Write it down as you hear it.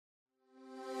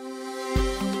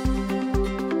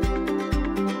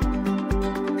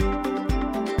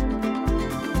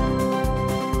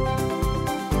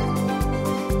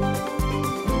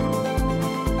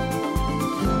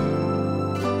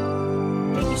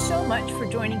so much for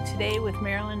joining today with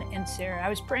Marilyn and Sarah. I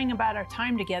was praying about our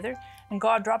time together, and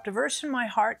God dropped a verse in my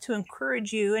heart to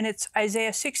encourage you, and it's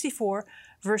Isaiah 64,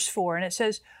 verse 4, and it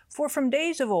says, "For from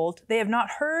days of old they have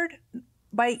not heard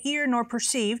by ear nor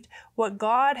perceived what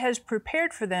God has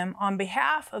prepared for them on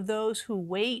behalf of those who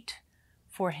wait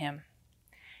for Him."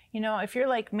 You know, if you're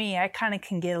like me, I kind of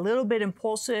can get a little bit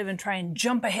impulsive and try and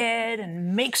jump ahead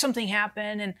and make something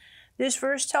happen, and this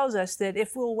verse tells us that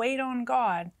if we'll wait on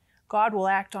God, God will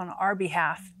act on our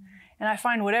behalf. And I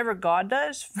find whatever God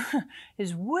does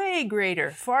is way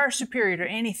greater, far superior to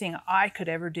anything I could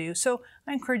ever do. So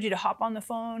I encourage you to hop on the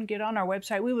phone, get on our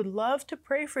website. We would love to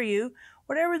pray for you,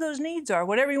 whatever those needs are,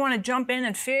 whatever you want to jump in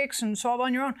and fix and solve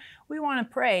on your own. We want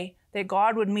to pray that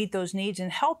God would meet those needs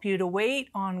and help you to wait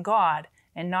on God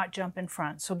and not jump in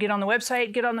front. So get on the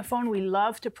website, get on the phone. We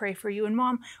love to pray for you. And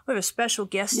Mom, we have a special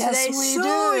guest today. We so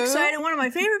do. Excited. One of my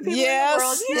favorite people in the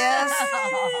world.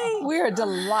 Yes. We are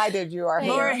delighted you are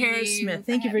here. Laura Harris-Smith,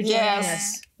 thank you for joining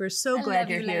us. We're so glad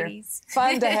you're here. Ladies.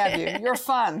 Fun to have you. You're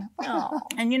fun.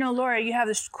 And you know, Laura, you have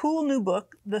this cool new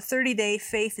book, The 30-Day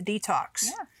Faith Detox.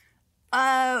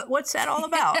 Yeah. What's that all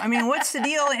about? I mean, what's the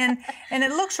deal? And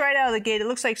it looks right out of the gate, it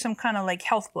looks like some kind of like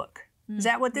health book. Is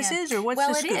that what this is, or what's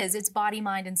this? Well, it is. It's body,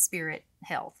 mind, and spirit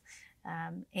health.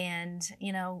 And,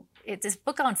 you know, it's a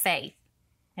book on faith.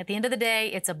 At the end of the day,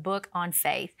 it's a book on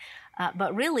faith.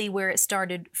 But really where it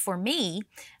started for me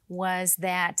was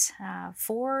that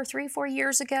 4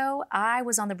 years ago, I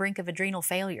was on the brink of adrenal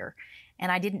failure,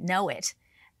 and I didn't know it.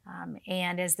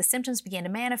 And as the symptoms began to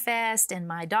manifest and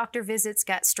my doctor visits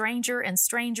got stranger and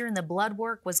stranger and the blood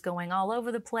work was going all over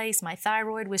the place, my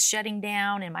thyroid was shutting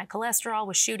down and my cholesterol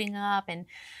was shooting up, and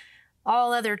all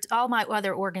my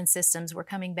other organ systems were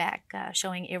coming back,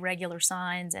 showing irregular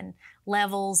signs and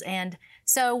levels. And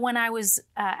so when I was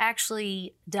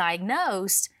actually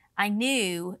diagnosed, I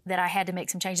knew that I had to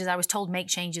make some changes. I was told make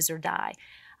changes or die.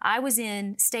 I was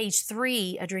in stage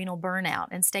 3 adrenal burnout,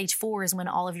 and stage 4 is when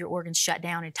all of your organs shut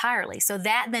down entirely. So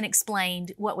that then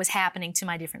explained what was happening to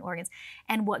my different organs.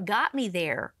 And what got me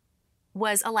there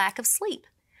was a lack of sleep.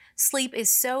 Sleep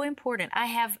is so important. I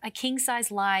have a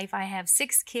king-size life. I have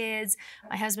 6 kids.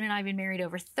 My husband and I have been married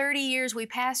over 30 years. We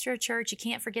pastor a church. You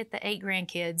can't forget the 8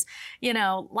 grandkids. You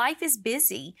know, life is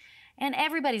busy. And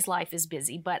everybody's life is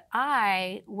busy, but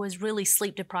I was really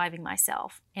sleep depriving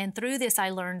myself. And through this, I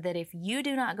learned that if you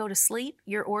do not go to sleep,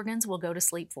 your organs will go to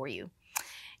sleep for you.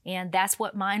 And that's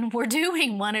what mine were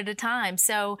doing, one at a time.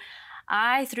 So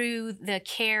I, through the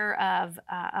care of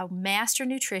a master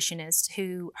nutritionist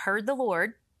who heard the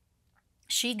Lord,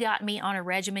 she got me on a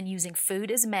regimen using food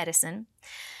as medicine.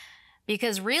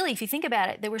 Because really, if you think about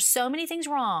it, there were so many things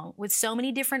wrong with so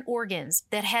many different organs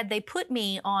that had they put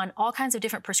me on all kinds of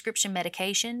different prescription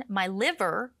medication, my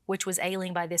liver, which was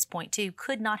ailing by this point too,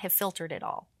 could not have filtered it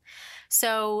all.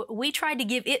 So we tried to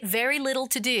give it very little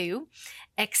to do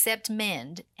except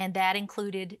mend, and that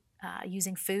included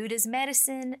using food as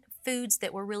medicine, foods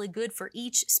that were really good for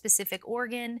each specific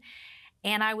organ.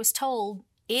 And I was told,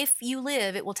 if you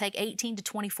live, it will take 18 to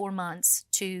 24 months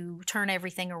to turn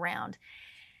everything around.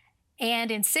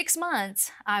 And in 6 months,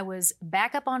 I was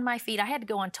back up on my feet. I had to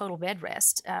go on total bed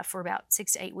rest for about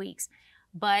 6 to 8 weeks.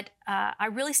 But I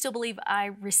really still believe I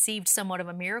received somewhat of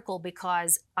a miracle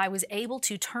because I was able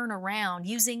to turn around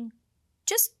using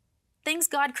just things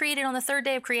God created on the 3rd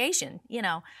day of creation, you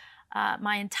know,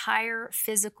 my entire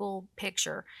physical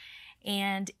picture.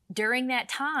 And during that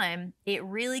time, it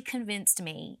really convinced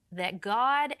me that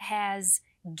God has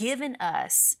given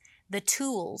us the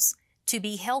tools to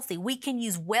be healthy. We can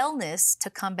use wellness to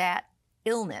combat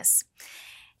illness.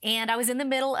 And I was in the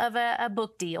middle of a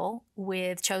book deal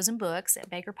with Chosen Books at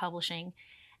Baker Publishing,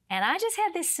 and I just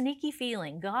had this sneaky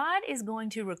feeling God is going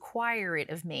to require it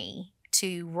of me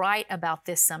to write about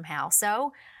this somehow.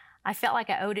 So I felt like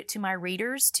I owed it to my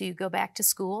readers to go back to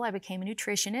school. I became a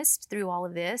nutritionist through all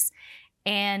of this,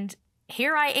 and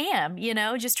here I am, you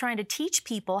know, just trying to teach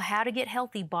people how to get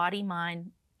healthy body,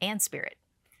 mind, and spirit.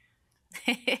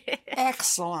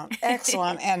 Excellent,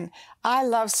 excellent. And I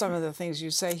love some of the things you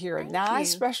say here. Now, I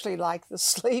especially like the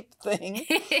sleep thing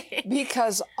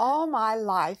because all my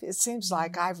life, it seems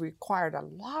like I've required a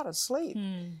lot of sleep,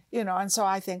 you know, and so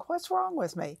I think, what's wrong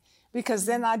with me? Because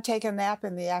then I'd take a nap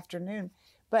in the afternoon.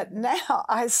 But now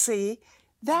I see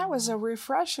that was a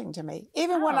refreshing to me.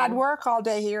 Even when I'd work all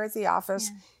day here at the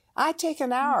office, I'd take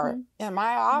an hour in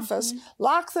my office,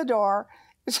 lock the door,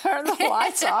 turn the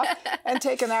lights off, and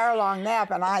take an hour-long nap.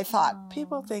 And I thought,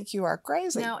 people think you are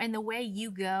crazy. No, and the way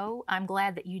you go, I'm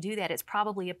glad that you do that. It's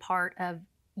probably a part of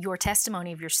your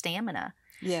testimony of your stamina.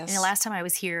 Yes. And the last time I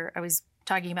was here, I was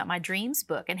talking about my dreams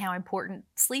book and how important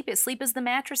sleep is. Sleep is the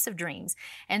mattress of dreams.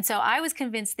 And so I was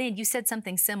convinced then, you said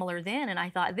something similar then, and I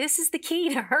thought this is the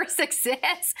key to her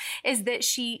success, is that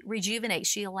she rejuvenates.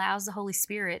 She allows the Holy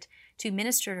Spirit to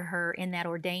minister to her in that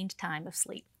ordained time of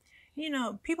sleep. You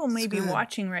know, people may be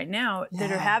watching right now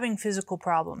that are having physical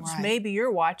problems. Right. Maybe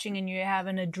you're watching and you have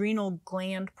an adrenal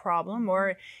gland problem,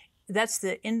 or that's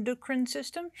the endocrine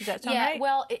system. Does that sound right? Yeah,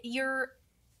 well,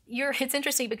 it's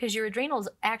interesting because your adrenals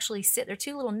actually sit, they're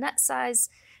two little nut-size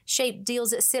shaped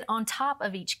deals that sit on top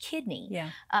of each kidney.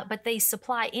 Yeah. But they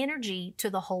supply energy to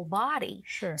the whole body.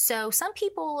 Sure. So some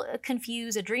people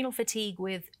confuse adrenal fatigue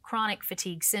with chronic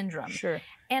fatigue syndrome. Sure.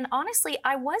 And honestly,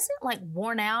 I wasn't like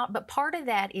worn out, but part of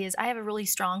that is I have a really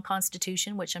strong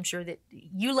constitution, which I'm sure that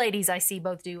you ladies I see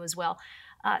both do as well.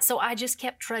 So I just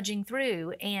kept trudging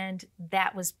through, and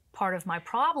that was part of my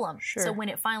problem. Sure. So when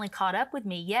it finally caught up with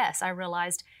me, yes, I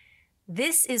realized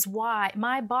this is why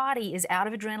my body is out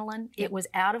of adrenaline. Yep. It was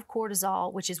out of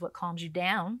cortisol, which is what calms you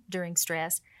down during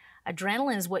stress.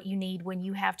 Adrenaline is what you need when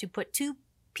you have to put two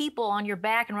people on your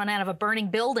back and run out of a burning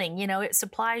building. You know, it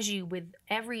supplies you with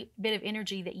every bit of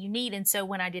energy that you need. And so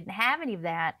when I didn't have any of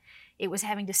that, it was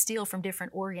having to steal from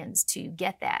different organs to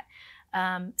get that.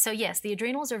 So yes, the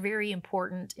adrenals are very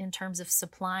important in terms of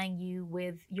supplying you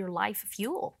with your life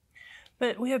fuel.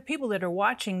 But we have people that are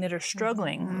watching that are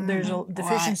struggling. Mm-hmm. There's a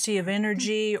deficiency of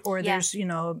energy, or there's,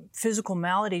 physical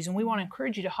maladies. And we want to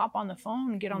encourage you to hop on the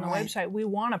phone and get on the website. We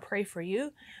want to pray for you.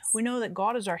 Yes. We know that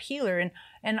God is our healer.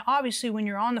 And obviously when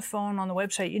you're on the phone, on the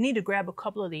website, you need to grab a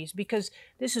couple of these, because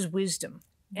this is wisdom.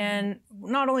 And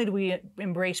not only do we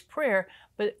embrace prayer,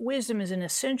 but wisdom is an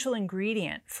essential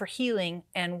ingredient for healing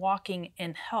and walking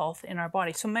in health in our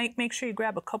body. So make sure you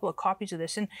grab a couple of copies of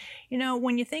this. And,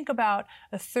 when you think about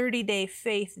a 30-day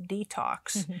faith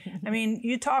detox, I mean,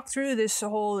 you talk through this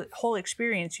whole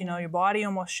experience. Your body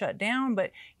almost shut down,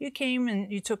 but you came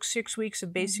and you took 6 weeks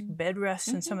of basic bed rest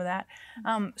and some of that.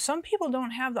 Some people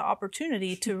don't have the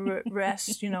opportunity to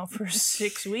rest, for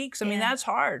 6 weeks. I mean, that's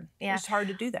hard. Yeah. It's hard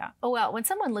to do that. Oh, well, when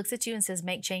someone looks at you and says,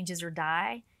 make changes or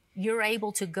die, you're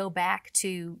able to go back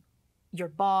to your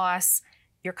boss,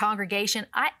 your congregation.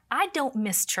 I don't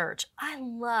miss church. I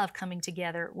love coming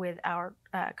together with our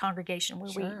congregation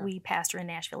where we pastor in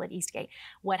Nashville at Eastgate.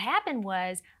 What happened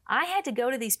was I had to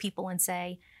go to these people and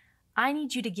say, I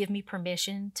need you to give me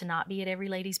permission to not be at every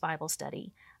ladies' Bible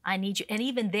study. I need you. And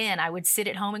even then I would sit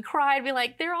at home and cry and be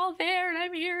like, they're all there and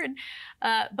I'm here. And,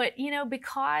 but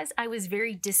because I was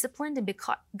very disciplined and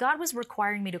because God was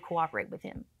requiring me to cooperate with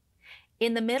him.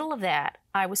 In the middle of that,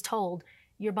 I was told,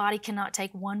 your body cannot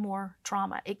take one more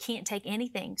trauma. It can't take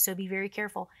anything, so be very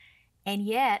careful. And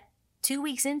yet, 2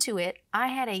 weeks into it, I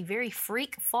had a very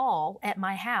freak fall at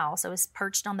my house. I was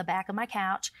perched on the back of my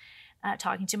couch,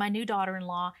 talking to my new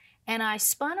daughter-in-law, and I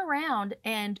spun around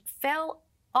and fell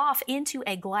off into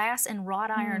a glass and wrought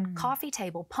iron coffee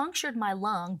table, punctured my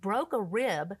lung, broke a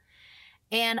rib.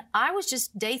 And I was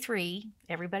just day 3,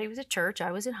 everybody was at church,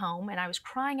 I was at home, and I was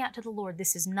crying out to the Lord,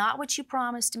 this is not what you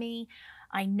promised me.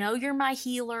 I know you're my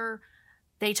healer.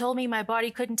 They told me my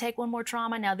body couldn't take one more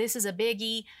trauma. Now this is a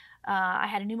biggie. I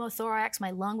had a pneumothorax,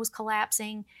 my lung was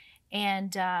collapsing,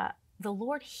 and the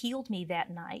Lord healed me that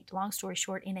night, long story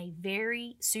short, in a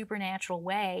very supernatural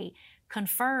way,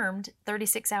 confirmed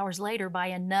 36 hours later by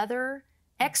another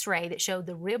x-ray that showed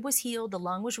the rib was healed, the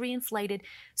lung was reinflated.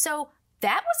 So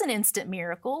that was an instant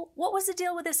miracle. What was the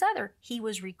deal with this other? He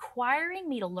was requiring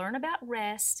me to learn about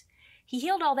rest. He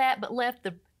healed all that, but left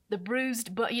the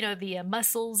bruised, the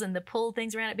muscles and the pulled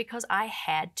things around it because I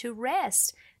had to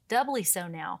rest. Doubly so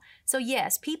now. So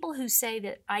yes, people who say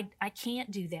that I can't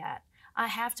do that, I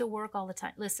have to work all the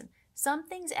time. Listen,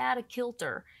 something's out of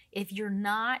kilter if you're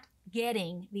not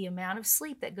getting the amount of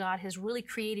sleep that God has really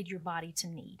created your body to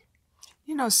need.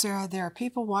 Sarah, there are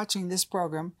people watching this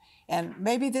program, and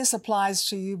maybe this applies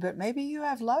to you, but maybe you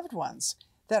have loved ones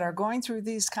that are going through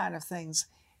these kind of things,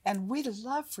 and we'd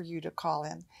love for you to call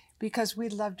in because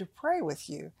we'd love to pray with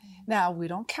you. Now, we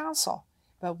don't counsel,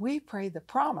 but we pray the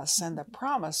promise, and the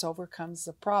promise overcomes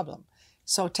the problem.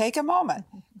 So take a moment,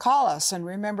 call us, and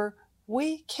remember,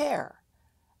 we care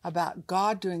about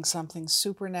God doing something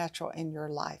supernatural in your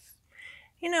life.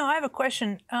 I have a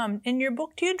question. In your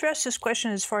book, do you address this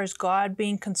question as far as God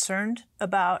being concerned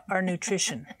about our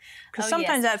nutrition? Because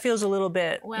sometimes that feels a little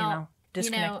bit,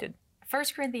 disconnected. 1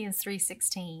 Corinthians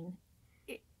 3:16,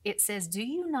 it says, do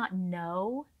you not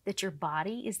know that your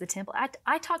body is the temple?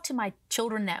 I talk to my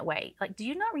children that way. Like, do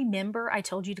you not remember I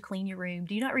told you to clean your room?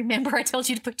 Do you not remember I told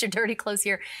you to put your dirty clothes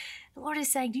here? The Lord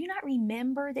is saying, do you not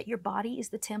remember that your body is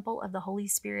the temple of the Holy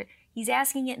Spirit? He's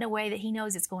asking it in a way that he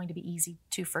knows it's going to be easy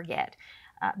to forget.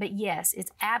 But yes,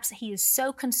 he is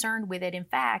so concerned with it. In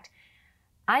fact,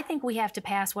 I think we have to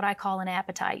pass what I call an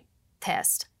appetite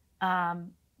test.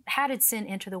 How did sin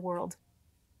enter the world?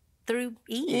 Through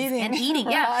Eve and eating.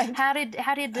 Right. Yeah.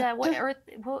 How did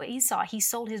what Esau? He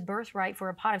sold his birthright for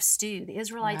a pot of stew. The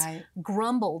Israelites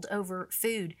grumbled over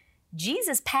food.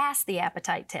 Jesus passed the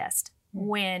appetite test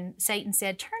when Satan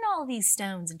said, "Turn all these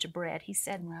stones into bread." He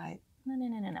said, "No. I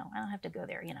don't have to go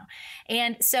there,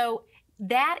 And so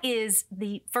that is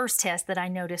the first test that I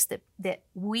noticed that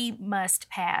we must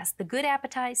pass. The good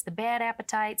appetites, the bad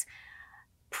appetites.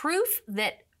 Proof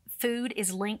that food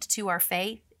is linked to our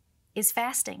faith is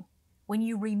fasting. When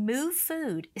you remove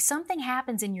food, something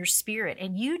happens in your spirit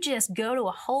and you just go to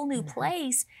a whole new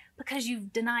place because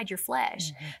you've denied your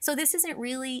flesh. So this isn't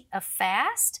really a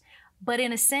fast, but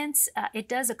in a sense, it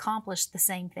does accomplish the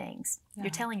same things. You're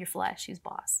telling your flesh who's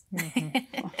boss.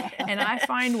 And I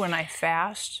find when I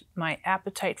fast, my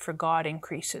appetite for God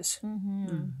increases.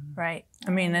 Right?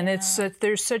 I mean, and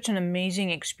there's such an amazing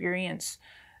experience.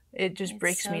 It just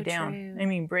breaks me down. True. I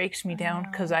mean, breaks me down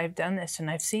because I've done this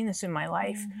and I've seen this in my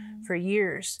life for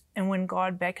years. And when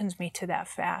God beckons me to that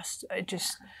fast,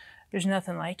 there's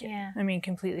nothing like it. Yeah. I mean,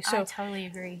 completely. So I totally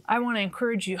agree. I want to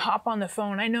encourage you, hop on the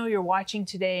phone. I know you're watching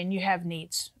today and you have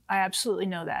needs. I absolutely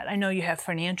know that. I know you have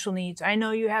financial needs. I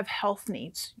know you have health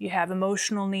needs. You have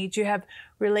emotional needs. You have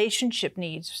relationship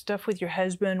needs, stuff with your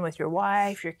husband, with your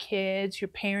wife, your kids, your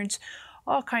parents,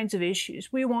 all kinds of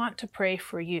issues. We want to pray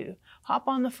for you. Hop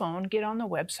on the phone, get on the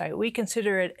website. We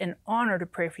consider it an honor to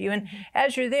pray for you. And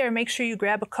as you're there, make sure you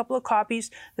grab a couple of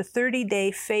copies, the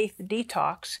 30-Day Faith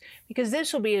Detox, because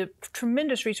this will be a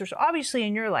tremendous resource, obviously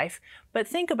in your life, but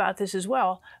think about this as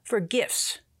well for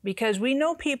gifts. Because we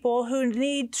know people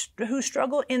who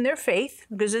struggle in their faith,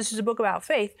 because this is a book about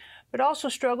faith, but also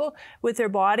struggle with their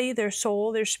body, their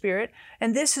soul, their spirit.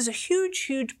 And this is a huge,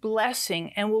 huge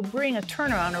blessing and will bring a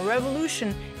turnaround, a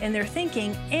revolution in their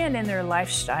thinking and in their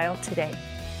lifestyle today.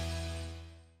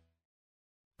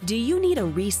 Do you need a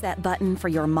reset button for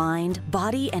your mind,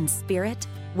 body, and spirit?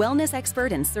 Wellness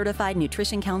expert and certified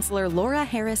nutrition counselor Laura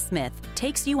Harris-Smith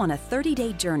takes you on a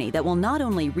 30-day journey that will not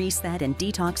only reset and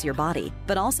detox your body,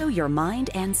 but also your mind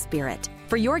and spirit.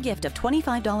 For your gift of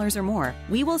 $25 or more,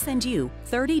 we will send you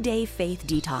 30-Day Faith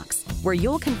Detox, where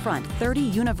you'll confront 30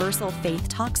 universal faith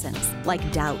toxins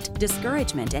like doubt,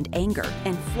 discouragement, and anger,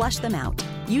 and flush them out.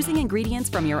 Using ingredients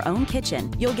from your own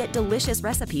kitchen, you'll get delicious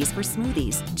recipes for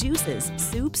smoothies, juices,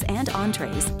 soups, and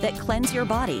entrees that cleanse your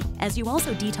body, as you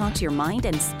also detox your mind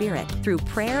and spirit through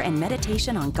prayer and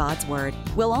meditation on God's Word.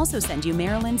 We'll also send you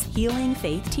Marilyn's Healing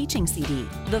Faith Teaching CD.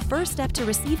 The first step to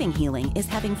receiving healing is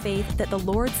having faith that the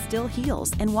Lord still heals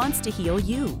and wants to heal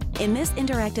you. In this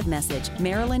interactive message,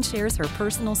 Marilyn shares her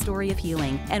personal story of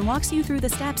healing and walks you through the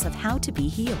steps of how to be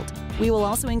healed. We will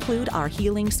also include our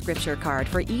healing scripture card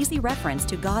for easy reference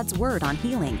to God's Word on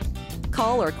healing.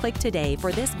 Call or click today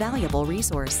for this valuable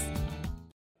resource.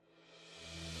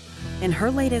 In her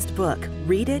latest book,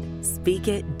 Read It, Speak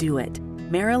It, Do It,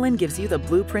 Marilyn gives you the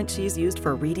blueprint she's used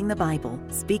for reading the Bible,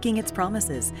 speaking its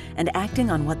promises, and acting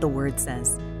on what the Word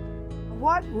says.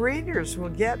 What readers will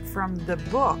get from the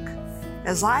book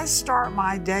as I start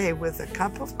my day with a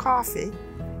cup of coffee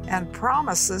and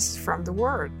promises from the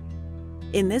Word.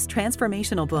 In this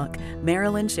transformational book,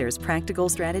 Marilyn shares practical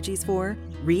strategies for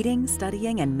reading,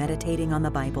 studying, and meditating on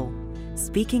the Bible,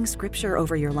 speaking scripture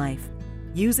over your life,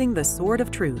 using the sword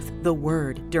of truth, the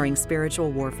Word, during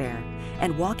spiritual warfare,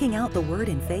 and walking out the Word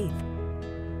in faith.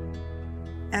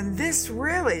 And this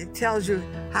really tells you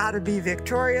how to be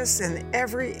victorious in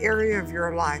every area of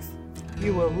your life.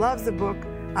 You will love the book.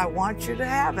 I want you to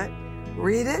have it.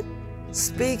 Read it,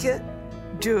 speak it,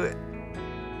 do it.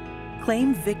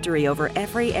 Claim victory over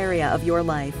every area of your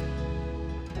life.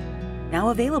 Now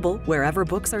available wherever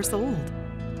books are sold.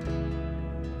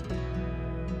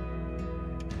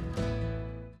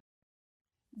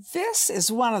 This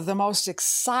is one of the most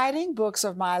exciting books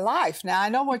of my life. Now, I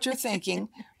know what you're thinking.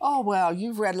 Oh, well,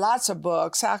 you've read lots of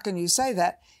books. How can you say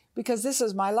that? Because this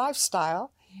is my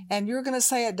lifestyle, and you're going to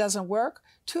say it doesn't work?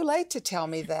 Too late to tell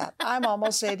me that. I'm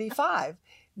almost 85.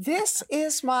 This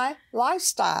is my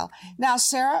lifestyle. Now,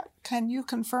 Sarah, can you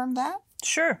confirm that?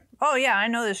 Sure. Oh, yeah, I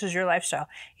know this is your lifestyle.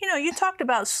 You know, you talked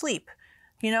about sleep,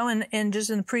 you know, and just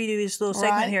in the previous little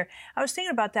segment here. I was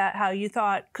thinking about that, how you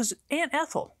thought, because Aunt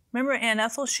Ethel, Remember Aunt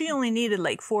Ethel? She only needed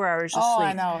like 4 hours of Oh, sleep.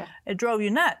 I know. It drove you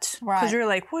nuts. Right. Because you're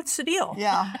like, what's the deal?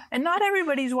 Yeah. And not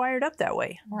everybody's wired up that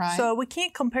way. Right. So we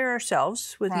can't compare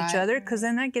ourselves with each Right. other because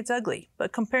then that gets ugly.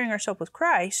 But comparing ourselves with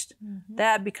Christ,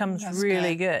 that becomes That's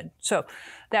really good. So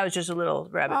that was just a little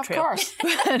rabbit Of trail. course.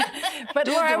 But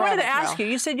Do Laura, the I wanted to rabbit ask trail.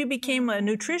 you, you said you became a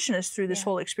nutritionist through this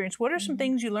whole experience. What are some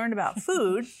things you learned about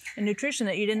food and nutrition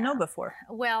that you didn't know before?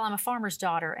 Well, I'm a farmer's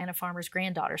daughter and a farmer's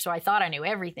granddaughter, so I thought I knew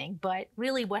everything. But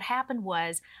really what happened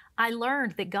was I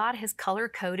learned that God has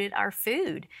color-coded our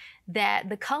food, that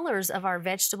the colors of our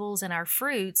vegetables and our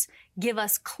fruits give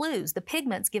us clues. The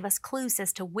pigments give us clues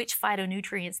as to which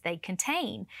phytonutrients they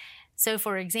contain. So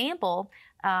for example,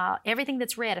 everything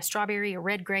that's red, a strawberry, a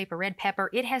red grape, a red pepper,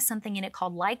 it has something in it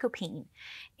called lycopene.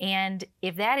 And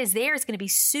if that is there, it's going to be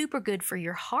super good for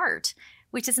your heart,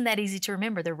 which isn't that easy to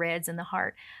remember, the reds in the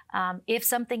heart. If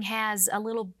something has a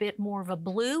little bit more of a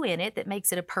blue in it that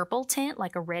makes it a purple tint,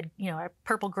 like a red, a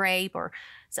purple grape or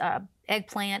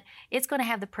eggplant, it's going to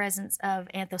have the presence of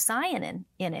anthocyanin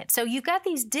in it. So you've got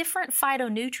these different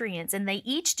phytonutrients, and they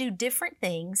each do different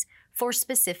things for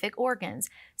specific organs.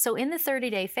 So in the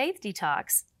 30-day faith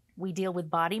detox, we deal with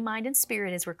body, mind, and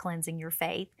spirit as we're cleansing your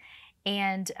faith.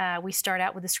 And we start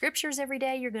out with the scriptures every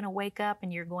day. You're going to wake up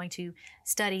and you're going to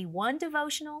study one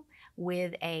devotional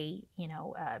with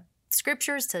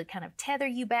scriptures to kind of tether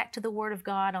you back to the Word of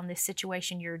God on this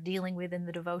situation you're dealing with in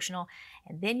the devotional.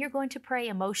 And then you're going to pray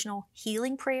emotional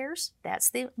healing prayers. That's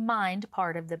the mind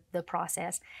part of the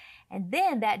process. And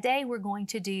then that day we're going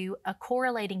to do a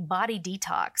correlating body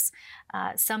detox,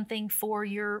 something for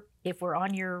if we're on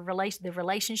the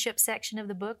relationship section of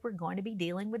the book, we're going to be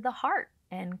dealing with the heart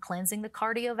and cleansing the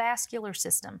cardiovascular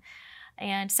system.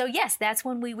 And so yes, that's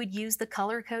when we would use the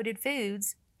color-coded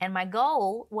foods. And my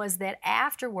goal was that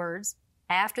afterwards,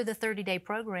 after the 30-day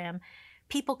program,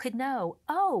 people could know,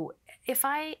 if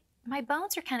my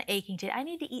bones are kind of aching today, I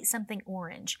need to eat something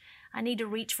orange. I need to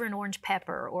reach for an orange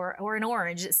pepper or an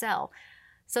orange itself.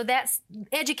 So that's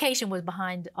education was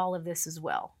behind all of this as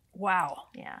well. Wow.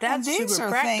 Yeah. That's and these super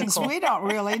are practical. things we don't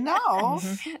really know.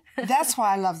 That's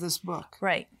why I love this book.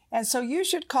 Right. And so you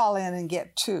should call in and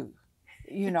get 2.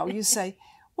 You say,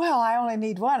 well, I only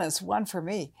need 1. It's 1 for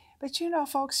me. But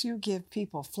folks, you give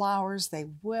people flowers, they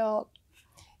wilt.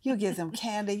 You give them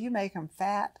candy, you make them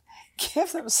fat.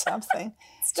 Give them something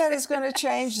that is going to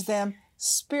change them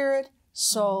spirit,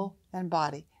 soul, and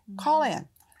body. Call in.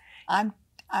 I'm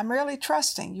really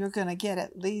trusting you're going to get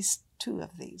at least 2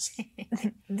 of these.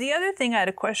 The other thing I had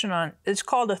a question on, it's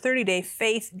called a 30-day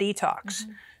faith detox.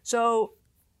 So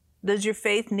does your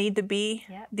faith need to be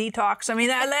detox? I mean,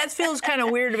 that feels kind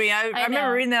of weird to me. I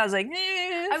remember reading that. I was like,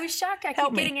 I was shocked. I Help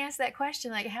keep me. getting asked that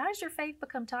question, like, how does your faith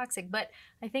become toxic? But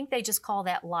I think they just call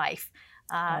that life.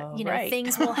 Right.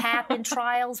 Things will happen,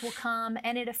 trials will come,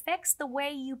 and it affects the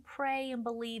way you pray and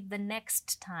believe the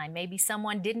next time. Maybe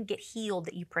someone didn't get healed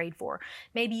that you prayed for.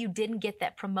 Maybe you didn't get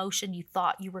that promotion you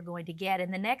thought you were going to get.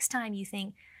 And the next time you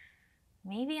think,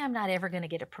 maybe I'm not ever going to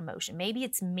get a promotion. Maybe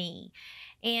it's me.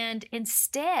 And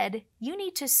instead, you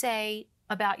need to say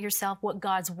about yourself what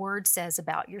God's Word says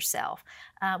about yourself.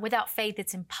 Without faith,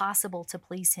 it's impossible to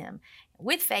please Him.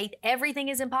 With faith, everything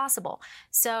is impossible.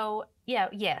 So,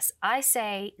 yes, I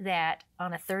say that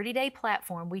on a 30-day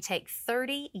platform, we take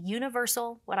 30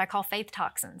 universal, what I call faith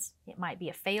toxins. It might be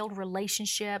a failed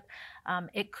relationship.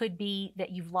 It could be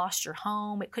that you've lost your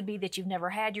home. It could be that you've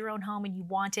never had your own home and you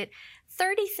want it.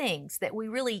 30 things that we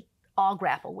really all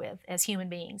grapple with as human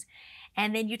beings.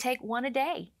 And then you take 1 a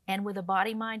day. And with a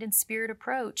body, mind, and spirit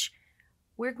approach,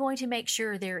 we're going to make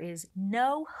sure there is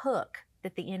no hook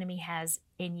that the enemy has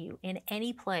in you in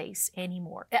any place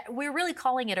anymore. We're really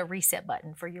calling it a reset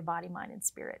button for your body, mind, and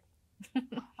spirit.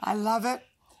 I love it.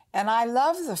 And I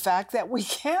love the fact that we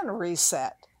can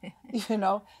reset,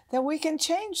 that we can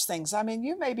change things. I mean,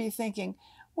 you may be thinking,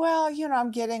 well,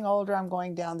 I'm getting older, I'm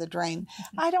going down the drain.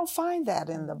 I don't find that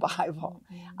in the Bible.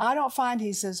 I don't find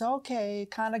he says, okay,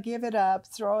 kind of give it up,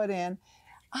 throw it in.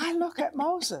 I look at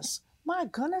Moses. My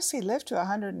goodness, he lived to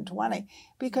 120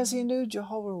 because he knew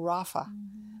Jehovah Rapha,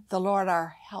 the Lord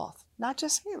our health, not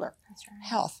just healer,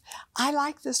 health. I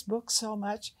like this book so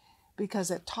much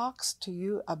because it talks to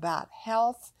you about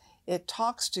health. It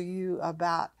talks to you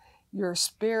about your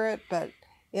spirit, but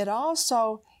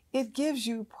it gives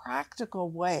you practical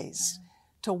ways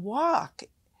to walk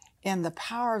in the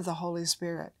power of the Holy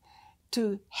Spirit,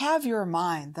 to have your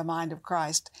mind, the mind of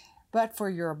Christ. But for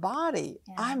your body,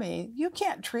 I mean, you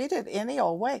can't treat it any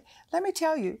old way. Let me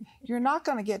tell you, you're not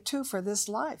going to get 2 for this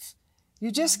life. You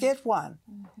just get 1.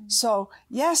 So,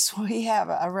 yes, we have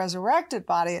a resurrected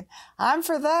body, and I'm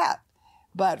for that.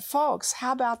 But folks,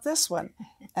 how about this one?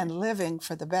 and living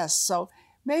for the best. So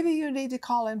maybe you need to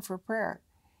call in for prayer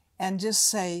and just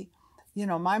say, you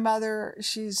know, my mother,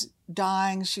 she's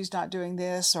dying, she's not doing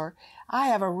this, or I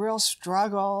have a real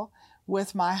struggle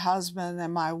with my husband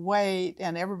and my weight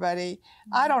and everybody.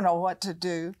 I don't know what to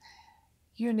do.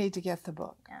 You need to get the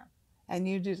book. Yeah. And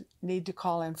you need to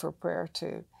call in for prayer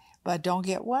too. But don't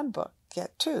get one book,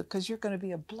 get two, because you're going to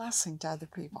be a blessing to other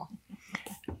people.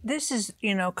 This is,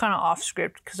 you know, kind of off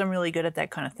script because I'm really good at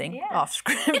that kind of thing, Yeah. off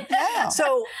script. Yeah.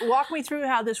 So walk me through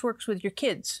how this works with your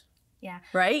kids, Yeah.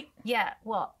 right? Yeah.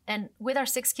 Well, and with our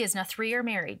 6 kids, now 3 are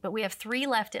married, but we have 3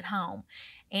 left at home.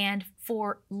 And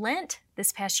for Lent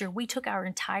this past year, we took our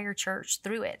entire church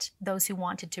through it, those who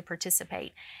wanted to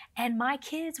participate. And my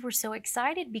kids were so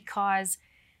excited because,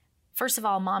 first of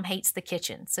all, Mom hates the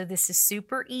kitchen. So this is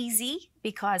super easy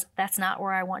because that's not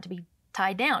where I want to be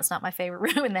tied down. It's not my favorite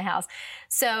room in the house.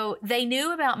 So they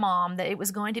knew about Mom that it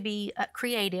was going to be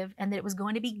creative and that it was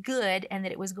going to be good and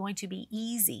that it was going to be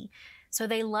easy. So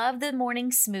they love the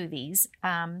morning smoothies.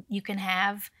 You can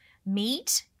have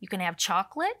meat, you can have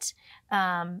chocolate.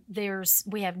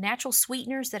 We have natural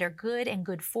sweeteners that are good and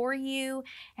good for you.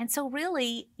 And so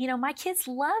really, you know, my kids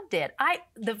loved it. I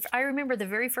remember the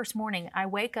very first morning I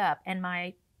wake up and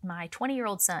my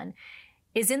 20-year-old son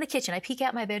is in the kitchen. I peek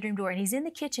out my bedroom door and he's in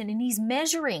the kitchen and he's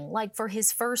measuring like for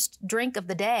his first drink of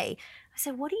the day. I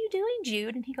said, "What are you doing,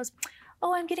 Jude?" And he goes,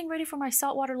 "Oh, I'm getting ready for my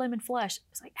saltwater lemon flush." I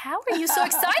was like, "How are you so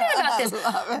excited about this?"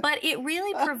 But it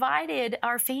really provided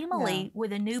our family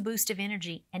with a new boost of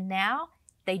energy. And now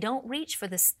they don't reach for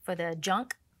the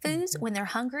junk foods when they're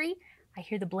hungry. I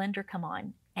hear the blender come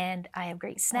on and I have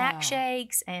great snack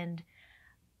shakes and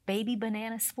baby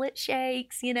banana split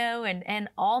shakes, you know, and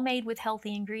all made with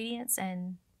healthy ingredients,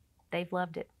 and they've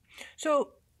loved it.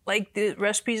 So like the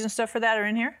recipes and stuff for that are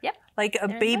in here? Yep. Like a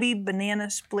baby banana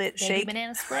split Baby shake?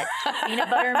 banana split, peanut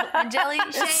butter and jelly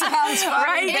shake. Sounds funny,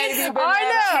 Right? baby banana.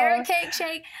 I know. Carrot cake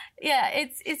shake. Yeah,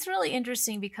 it's really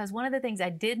interesting because one of the things I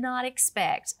did not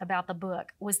expect about the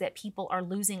book was that people are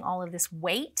losing all of this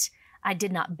weight. I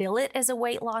did not bill it as a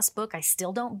weight loss book. I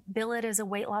still don't bill it as a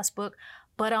weight loss book.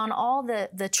 But on all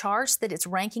the charts that it's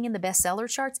ranking in the bestseller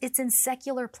charts, it's in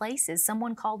secular places.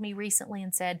 Someone called me recently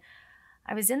and said,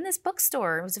 "I was in this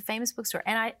bookstore. It was a famous bookstore.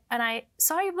 And I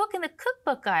saw your book in the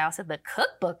cookbook aisle." I said, "The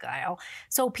cookbook aisle?"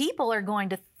 So people are going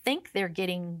to think they're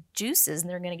getting juices and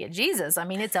they're going to get Jesus. I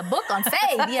mean, it's a book on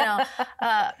faith, you know.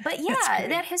 But yeah,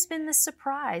 that has been the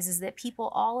surprise, is that people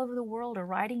all over the world are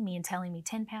writing me and telling me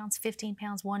 10 pounds, 15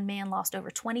 pounds. One man lost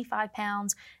over 25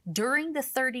 pounds during the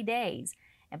 30 days.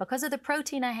 And because of the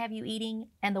protein I have you eating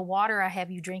and the water I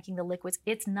have you drinking, the liquids,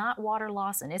 it's not water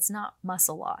loss and it's not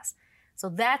muscle loss. So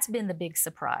that's been the big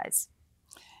surprise.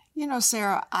 You know,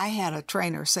 Sarah, I had a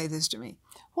trainer say this to me.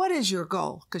 "What is your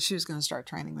goal?" Because she was going to start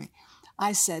training me.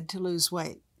 I said, "To lose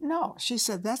weight." "No," she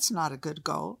said, "that's not a good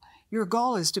goal. Your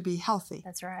goal is to be healthy."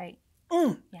 That's right.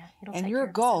 Yeah, it'll and take your care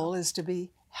of goal is to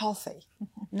be healthy.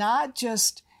 Not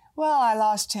just, well, I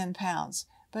lost 10 pounds,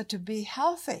 but to be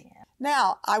healthy. Yeah.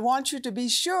 Now, I want you to be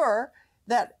sure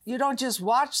that you don't just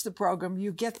watch the program,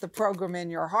 you get the program in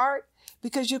your heart,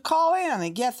 because you call in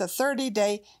and get the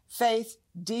 30-day faith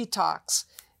detox.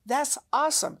 That's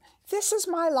awesome. This is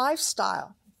my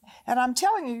lifestyle. And I'm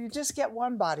telling you, you just get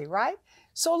one body, right?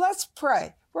 So let's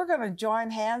pray. We're going to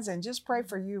join hands and just pray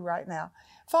for you right now.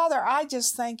 Father, I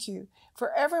just thank you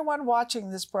for everyone watching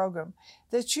this program,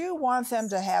 that you want them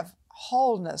to have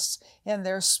wholeness in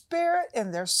their spirit,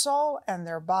 in their soul, and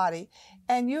their body.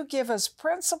 And you give us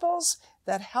principles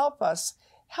that help us,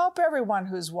 help everyone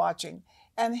who's watching,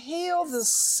 and heal the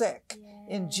sick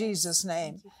in Jesus'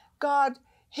 name. God,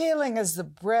 healing is the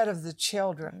bread of the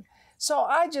children. So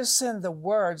I just send the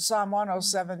word, Psalm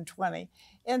 107:20,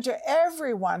 into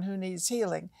everyone who needs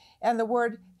healing. And the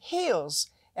word heals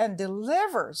and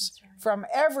delivers from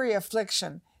every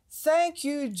affliction. Thank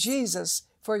you, Jesus,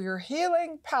 for your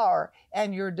healing power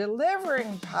and your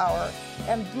delivering power.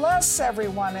 And bless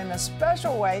everyone in a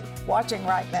special way watching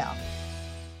right now.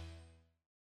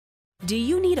 Do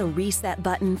you need a reset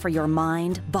button for your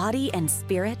mind, body, and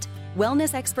spirit?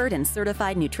 Wellness expert and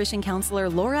certified nutrition counselor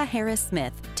Laura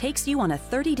Harris-Smith takes you on a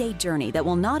 30-day journey that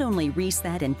will not only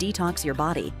reset and detox your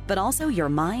body, but also your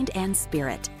mind and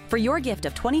spirit. For your gift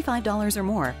of $25 or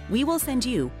more, we will send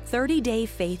you 30-Day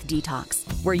Faith Detox,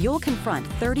 where you'll confront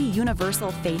 30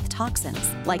 universal faith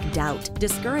toxins like doubt,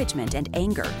 discouragement, and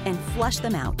anger, and flush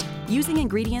them out. Using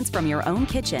ingredients from your own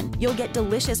kitchen, you'll get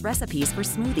delicious recipes for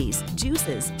smoothies,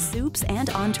 juices, soups, and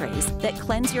entrees that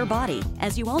cleanse your body,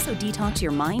 as you also detox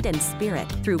your mind and spirit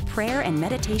through prayer and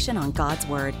meditation on God's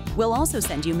Word. We'll also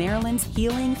send you Marilyn's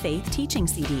Healing Faith Teaching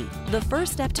CD. The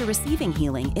first step to receiving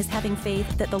healing is having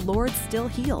faith that the Lord still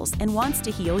heals and wants to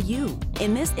heal you.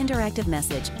 In this interactive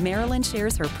message, Marilyn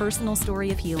shares her personal story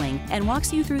of healing and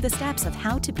walks you through the steps of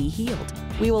how to be healed.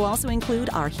 We will also include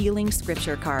our healing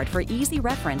scripture card for easy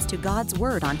reference to God's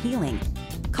Word on healing.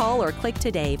 Call or click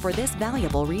today for this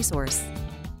valuable resource.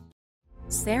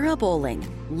 Sarah Bowling,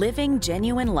 Living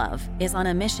Genuine Love, is on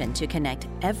a mission to connect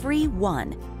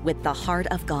everyone with the heart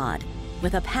of God.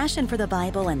 With a passion for the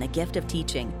Bible and the gift of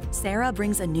teaching, Sarah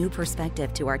brings a new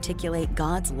perspective to articulate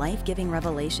God's life-giving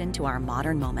revelation to our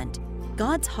modern moment.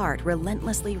 God's heart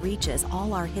relentlessly reaches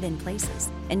all our hidden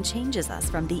places and changes us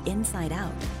from the inside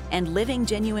out. And Living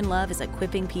Genuine Love is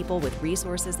equipping people with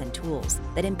resources and tools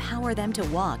that empower them to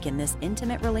walk in this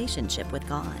intimate relationship with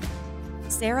God.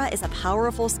 Sarah is a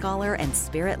powerful scholar and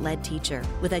spirit-led teacher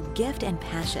with a gift and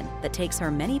passion that takes her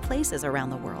many places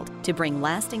around the world to bring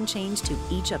lasting change to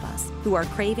each of us who are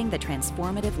craving the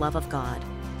transformative love of God.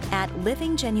 At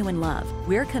Living Genuine Love,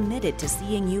 we're committed to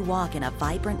seeing you walk in a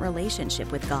vibrant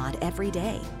relationship with God every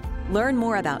day. Learn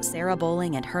more about Sarah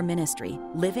Bowling and her ministry,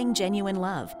 Living Genuine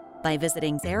Love, by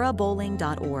visiting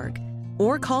sarahbowling.org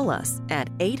or call us at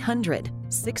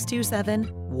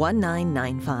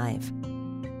 800-627-1995.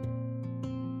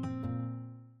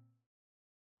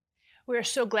 We're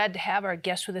so glad to have our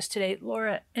guest with us today,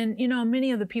 Laura. And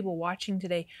many of the people watching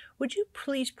today, would you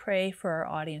please pray for our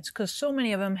audience? Because so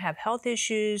many of them have health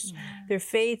issues, their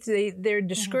faith, they're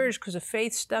discouraged because of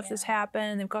faith stuff that's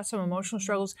happened. They've got some emotional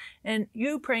struggles. And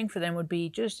you praying for them would be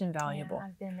just invaluable. Yeah,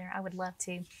 I've been there. I would love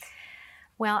to.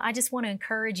 Well, I just want to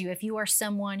encourage you, if you are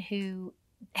someone who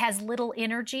has little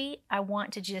energy, I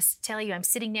want to just tell you, I'm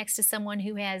sitting next to someone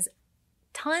who has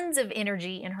tons of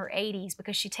energy in her 80s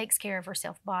because she takes care of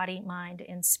herself, body, mind,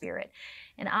 and spirit.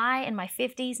 And I, in my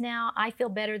 50s now, I feel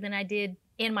better than I did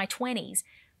in my 20s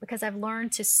because I've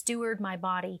learned to steward my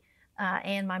body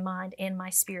and my mind and my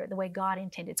spirit the way God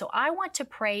intended. So I want to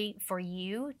pray for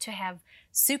you to have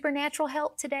supernatural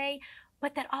help today,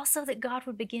 but that also that God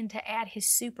would begin to add His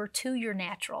super to your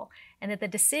natural, and that the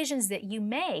decisions that you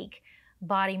make,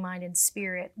 body, mind, and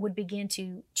spirit, would begin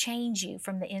to change you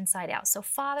from the inside out. So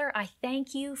Father, I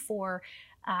thank you for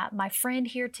my friend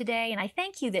here today, and I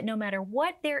thank you that no matter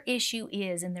what their issue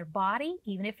is in their body,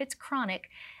 even if it's chronic,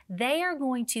 they are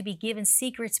going to be given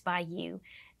secrets by you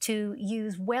to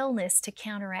use wellness to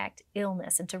counteract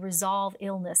illness and to resolve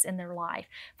illness in their life.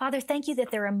 Father, thank you that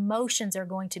their emotions are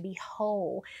going to be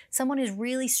whole. Someone who's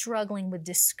really struggling with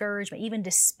discouragement, even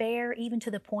despair, even to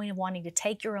the point of wanting to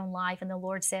take your own life, and the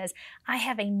Lord says, I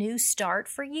have a new start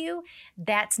for you.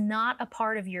 That's not a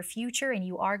part of your future, and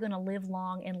you are going to live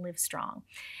long and live strong.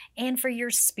 And for your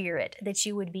spirit, that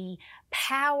you would be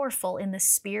powerful in the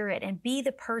spirit and be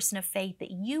the person of faith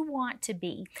that you want to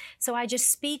be. So I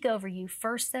just speak over you,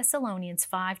 1 Thessalonians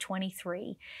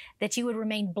 5:23, that you would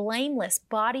remain blameless,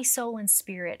 body, soul, and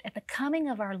spirit at the coming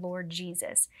of our Lord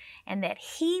Jesus, and that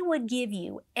He would give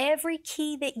you every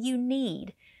key that you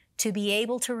need to be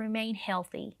able to remain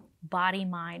healthy, body,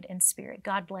 mind, and spirit.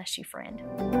 God bless you, friend.